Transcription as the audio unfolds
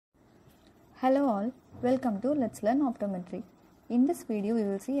Hello all, welcome to Let's Learn Optometry. In this video we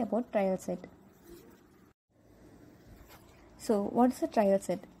will see about trial set. So what is a trial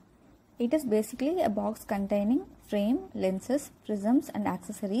set? It is basically a box containing frame, lenses, prisms and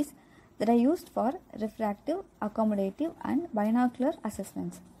accessories that are used for refractive, accommodative and binocular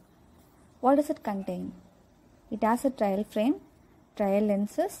assessments. What does it contain? It has a trial frame, trial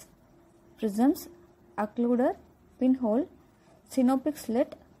lenses, prisms, occluder, pinhole, synoptic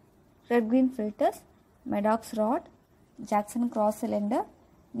slit, red-green filters, Maddox rod, Jackson cross cylinder,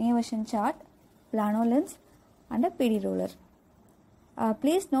 near vision chart, plano lens and a PD roller.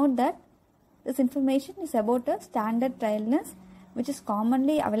 Please note that this information is about a standard trial lens which is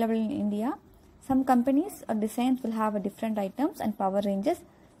commonly available in India. Some companies or designs will have different items and power ranges,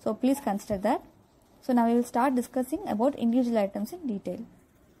 so please consider that. So now we will start discussing about individual items in detail.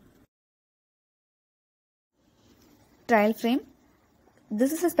 Trial frame.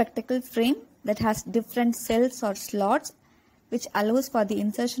 This is a spectacle frame that has different cells or slots which allows for the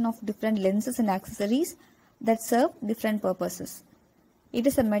insertion of different lenses and accessories that serve different purposes. It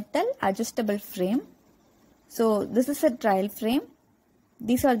is a metal adjustable frame. So this is a trial frame.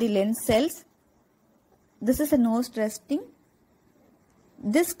 These are the lens cells. This is a nose resting.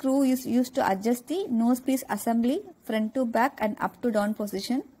 This screw is used to adjust the nose piece assembly front to back and up to down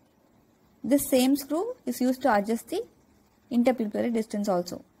position. This same screw is used to adjust the interpupillary distance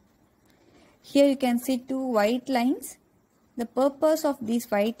also. Here you can see two white lines. The purpose of these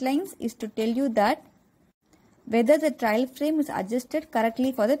white lines is to tell you that whether the trial frame is adjusted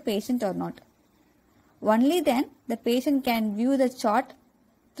correctly for the patient or not. Only then the patient can view the chart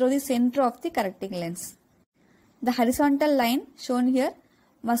through the center of the correcting lens. The horizontal line shown here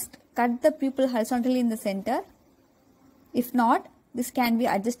must cut the pupil horizontally in the center. If not, this can be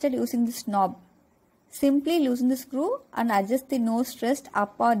adjusted using this knob. Simply loosen the screw and adjust the nose rest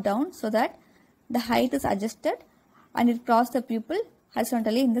up or down so that the height is adjusted and it crosses the pupil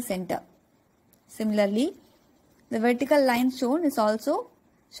horizontally in the center. Similarly, the vertical line shown is also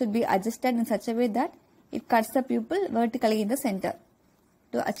should be adjusted in such a way that it cuts the pupil vertically in the center.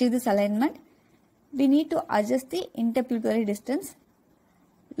 To achieve this alignment, we need to adjust the interpupillary distance,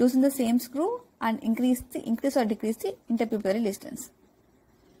 loosen the same screw and increase or decrease the interpupillary distance.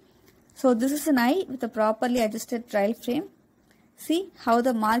 So this is an eye with a properly adjusted trial frame. See how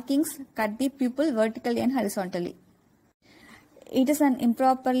the markings cut the pupil vertically and horizontally. It is an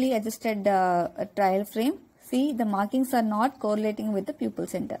improperly adjusted trial frame. See, the markings are not correlating with the pupil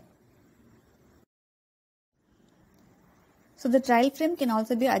center. So the trial frame can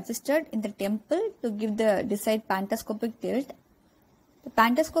also be adjusted in the temple to give the desired pantoscopic tilt. The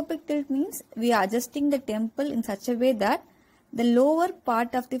pantoscopic tilt means we are adjusting the temple in such a way that the lower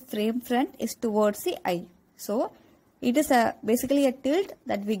part of the frame front is towards the eye. So it is basically a tilt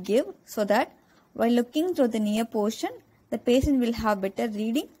that we give so that while looking through the near portion, the patient will have better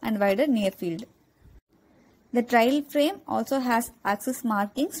reading and wider near field. The trial frame also has axis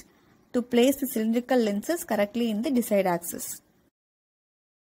markings to place the cylindrical lenses correctly in the desired axis.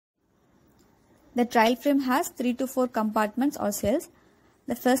 The trial frame has 3 to 4 compartments or cells.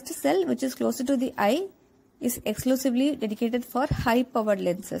 The first cell, which is closer to the eye, is exclusively dedicated for high powered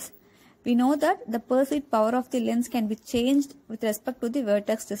lenses. We know that the perceived power of the lens can be changed with respect to the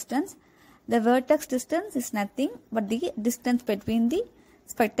vertex distance. The vertex distance is nothing but the distance between the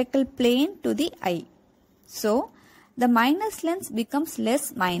spectacle plane to the eye. So, the minus lens becomes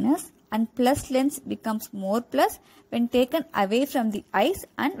less minus and plus lens becomes more plus when taken away from the eyes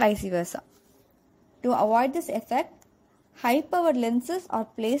and vice versa. To avoid this effect, high powered lenses are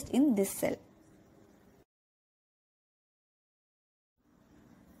placed in this cell.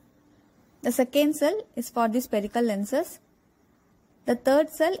 The second cell is for the spherical lenses. The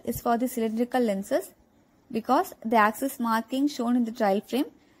third cell is for the cylindrical lenses because the axis marking shown in the trial frame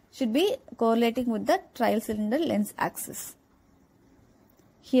should be correlating with the trial cylinder lens axis.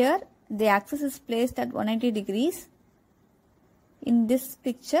 Here the axis is placed at 180 degrees. In this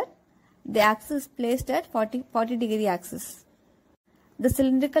picture, the axis is placed at 40 degree axis. The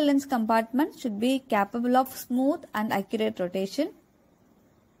cylindrical lens compartment should be capable of smooth and accurate rotation.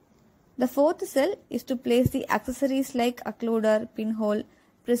 The fourth cell is to place the accessories like occluder, pinhole,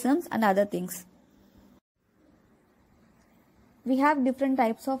 prisms and other things. We have different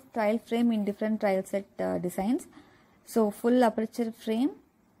types of trial frame in different trial set designs. So full aperture frame,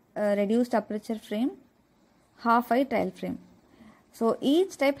 reduced aperture frame, half eye trial frame. So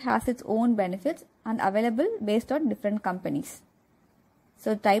each type has its own benefits and available based on different companies.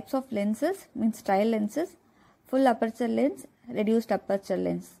 So types of lenses means trial lenses, full aperture lens, reduced aperture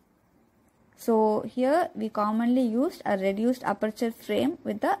lens. So here we commonly used a reduced aperture frame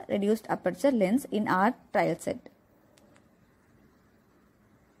with a reduced aperture lens in our trial set.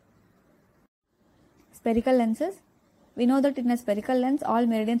 Spherical lenses. We know that in a spherical lens all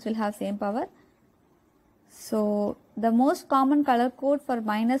meridians will have same power. So the most common color code for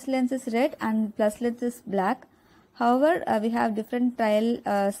minus lens is red and plus lens is black. However, we have different trial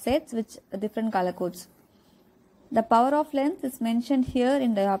sets with different color codes. The power of lens is mentioned here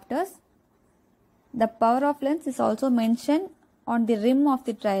in diopters. The power of lens is also mentioned on the rim of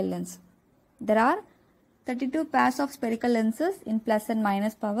the trial lens. There are 32 pairs of spherical lenses in plus and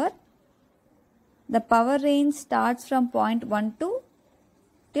minus power. The power range starts from 0.12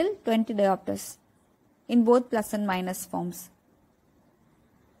 till 20 diopters in both plus and minus forms.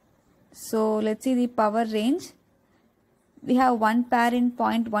 So let's see the power range. We have one pair in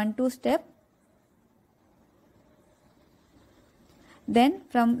 0.12 step. Then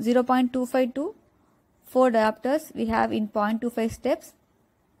from 0.25 to 4 diopters we have in 0.25 steps.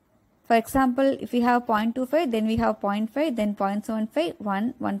 For example, if we have 0.25, then we have 0.5, then 0.75,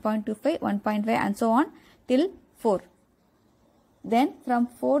 1, 1.25, 1.5 and so on till 4. Then from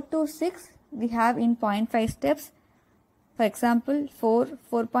 4 to 6 we have in 0.5 steps. For example, 4,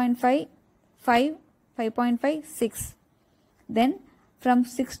 4.5, 5, 5.5, 6. Then from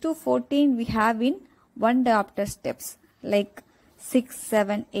 6 to 14 we have in 1 diopter steps like 6,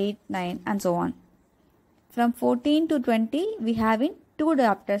 7, 8, 9 and so on. From 14 to 20 we have in 2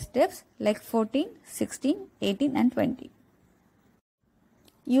 diopter steps like 14, 16, 18 and 20.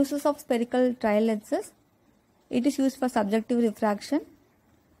 Uses of spherical trial lenses. It is used for subjective refraction,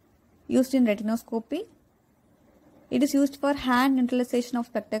 used in retinoscopy. It is used for hand neutralization of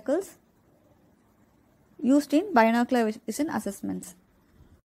spectacles, used in binocular vision assessments.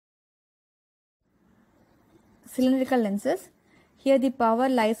 Cylindrical lenses. Here the power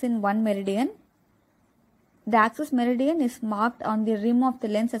lies in one meridian. The axis meridian is marked on the rim of the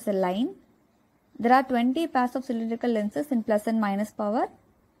lens as a line. There are 20 pairs of cylindrical lenses in plus and minus power.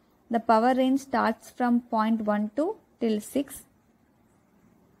 The power range starts from 0.12 till 6.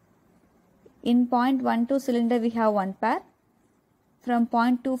 In 0.12 cylinder we have one pair. From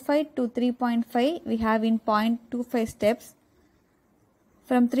 0.25 to 3.5 we have in 0.25 steps.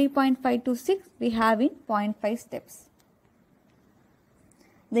 From 3.5 to 6 we have in 0.5 steps.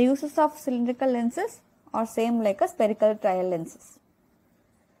 The uses of cylindrical lenses are same like a spherical trial lenses.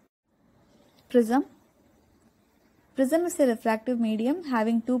 Prism. Prism is a refractive medium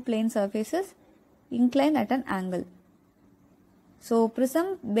having two plane surfaces inclined at an angle. So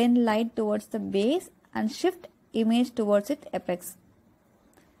prism bend light towards the base and shift image towards its apex.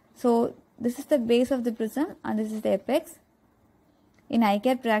 So this is the base of the prism and this is the apex. In eye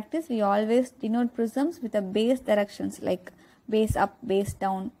care practice we always denote prisms with the base directions like base up, base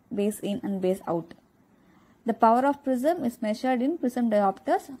down, base in and base out. The power of prism is measured in prism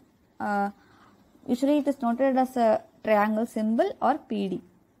diopters. Usually it is noted as a triangle symbol or PD.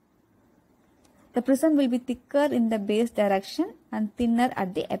 The prism will be thicker in the base direction and thinner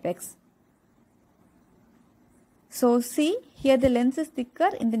at the apex. So see, here the lens is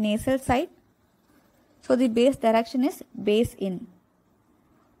thicker in the nasal side. So the base direction is base in.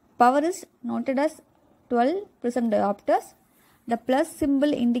 Power is noted as 12 prism diopters. The plus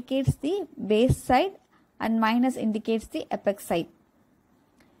symbol indicates the base side and minus indicates the apex side.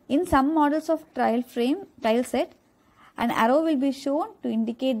 In some models of trial set, an arrow will be shown to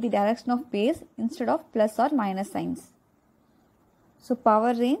indicate the direction of base instead of plus or minus signs. So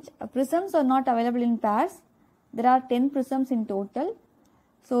power range, prisms are not available in pairs. There are 10 prisms in total.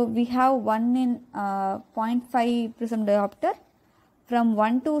 So we have one in 0.5 prism diopter. From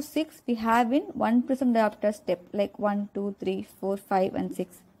 1 to 6 we have in 1 prism diopter step like 1, 2, 3, 4, 5 and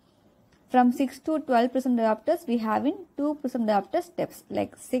 6. From 6 to 12 prism diopters we have in 2 prism diopter steps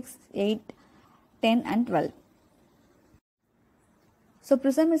like 6, 8, 10 and 12. So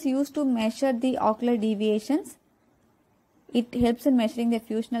prism is used to measure the ocular deviations. It helps in measuring the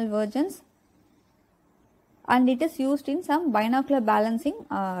fusional vergence and it is used in some binocular balancing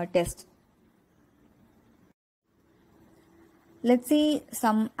test. Let's see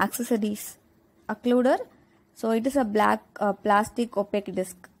some accessories. Occluder. So it is a black plastic opaque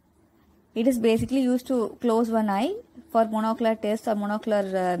disc. It is basically used to close one eye for monocular tests or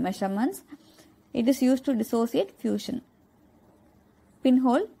monocular measurements. It is used to dissociate fusion.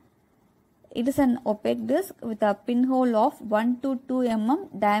 Pinhole. It is an opaque disc with a pinhole of 1 to 2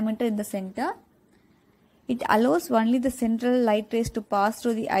 mm diameter in the center. It allows only the central light rays to pass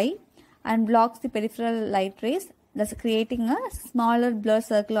through the eye and blocks the peripheral light rays, thus creating a smaller blur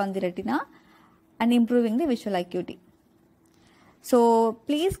circle on the retina and improving the visual acuity. So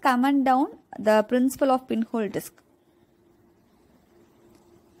please comment down the principle of pinhole disc.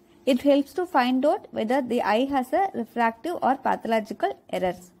 It helps to find out whether the eye has a refractive or pathological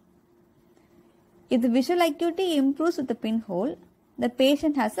errors. If the visual acuity improves with the pinhole, the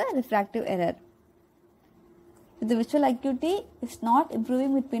patient has a refractive error. If the visual acuity is not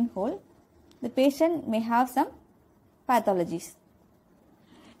improving with pinhole, the patient may have some pathologies.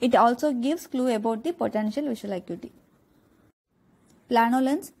 It also gives clue about the potential visual acuity. Plano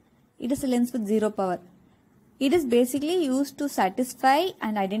lens, it is a lens with zero power. It is basically used to satisfy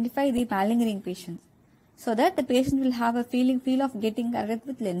and identify the malingering patients so that the patient will have a feel of getting correct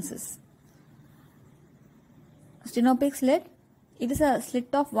with lenses. Stenopic slit, it is a slit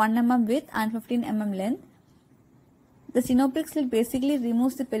of 1 mm width and 15 mm length. The stenopic slit basically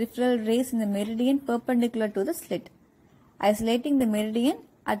removes the peripheral rays in the meridian perpendicular to the slit, isolating the meridian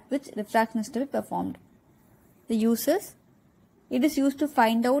at which refraction is to be performed. The uses, it is used to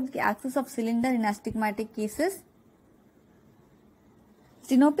find out the axis of cylinder in astigmatic cases.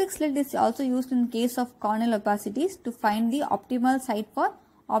 Stenopic slit is also used in case of corneal opacities to find the optimal site for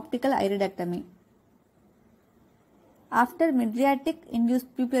optical iridectomy. After mydriatic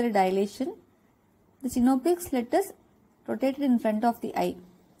induced pupillary dilation, the stenopic slit is rotated in front of the eye.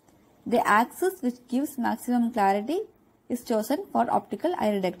 The axis which gives maximum clarity is chosen for optical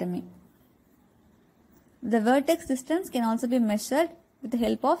iridectomy. The vertex distance can also be measured with the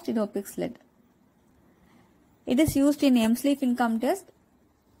help of stenopic slit. It is used in Emslie income test.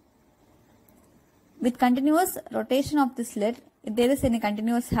 With continuous rotation of the slit, if there is any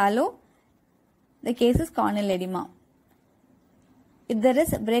continuous halo, the case is corneal edema. If there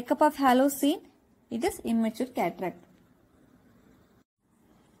is a breakup of halo seen, it is immature cataract.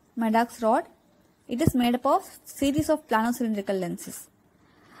 Maddox rod, it is made up of series of plano-cylindrical lenses.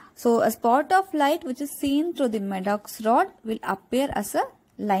 So a spot of light which is seen through the Maddox rod will appear as a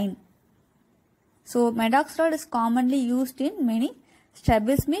line. So Maddox rod is commonly used in many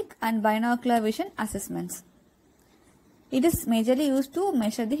strabismic and binocular vision assessments. It is majorly used to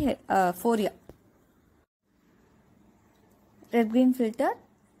measure the phoria. Red-green filter,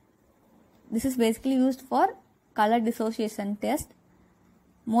 this is basically used for color dissociation test,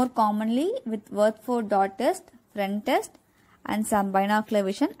 more commonly with Worth dot test, Friend test and some binocular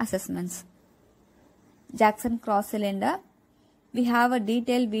vision assessments. Jackson cross cylinder, we have a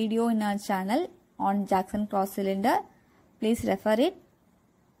detailed video in our channel on Jackson cross cylinder, please refer it.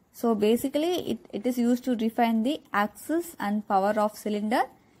 So basically it is used to define the axis and power of cylinder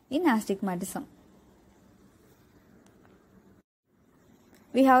in astigmatism.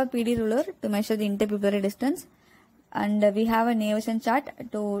 We have a PD ruler to measure the interpupillary distance, and we have a near vision chart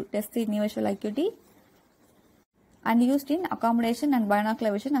to test the near visual acuity and used in accommodation and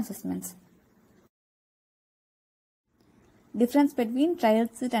binocular vision assessments. Difference between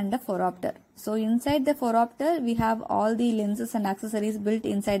trialset and the phoropter. So inside the phoropter we have all the lenses and accessories built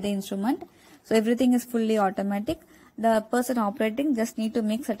inside the instrument. So everything is fully automatic. The person operating just need to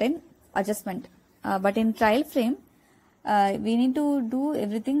make certain adjustment. But in trial frame, we need to do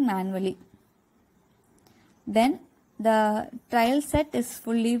everything manually. Then the trial set is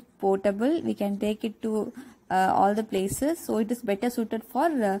fully portable. We can take it to all the places. So it is better suited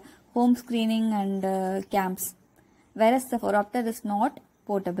for home screening and camps. Whereas the phoropter is not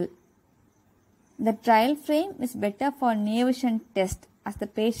portable. The trial frame is better for near vision test as the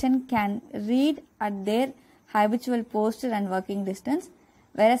patient can read at their habitual posture and working distance,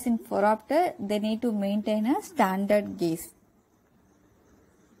 whereas in phoropter they need to maintain a standard gaze.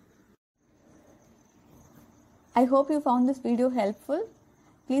 I hope you found this video helpful.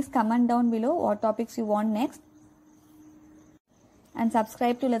 Please comment down below what topics you want next, and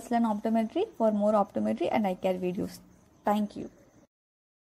subscribe to Let's Learn Optometry for more optometry and eye care videos. Thank you.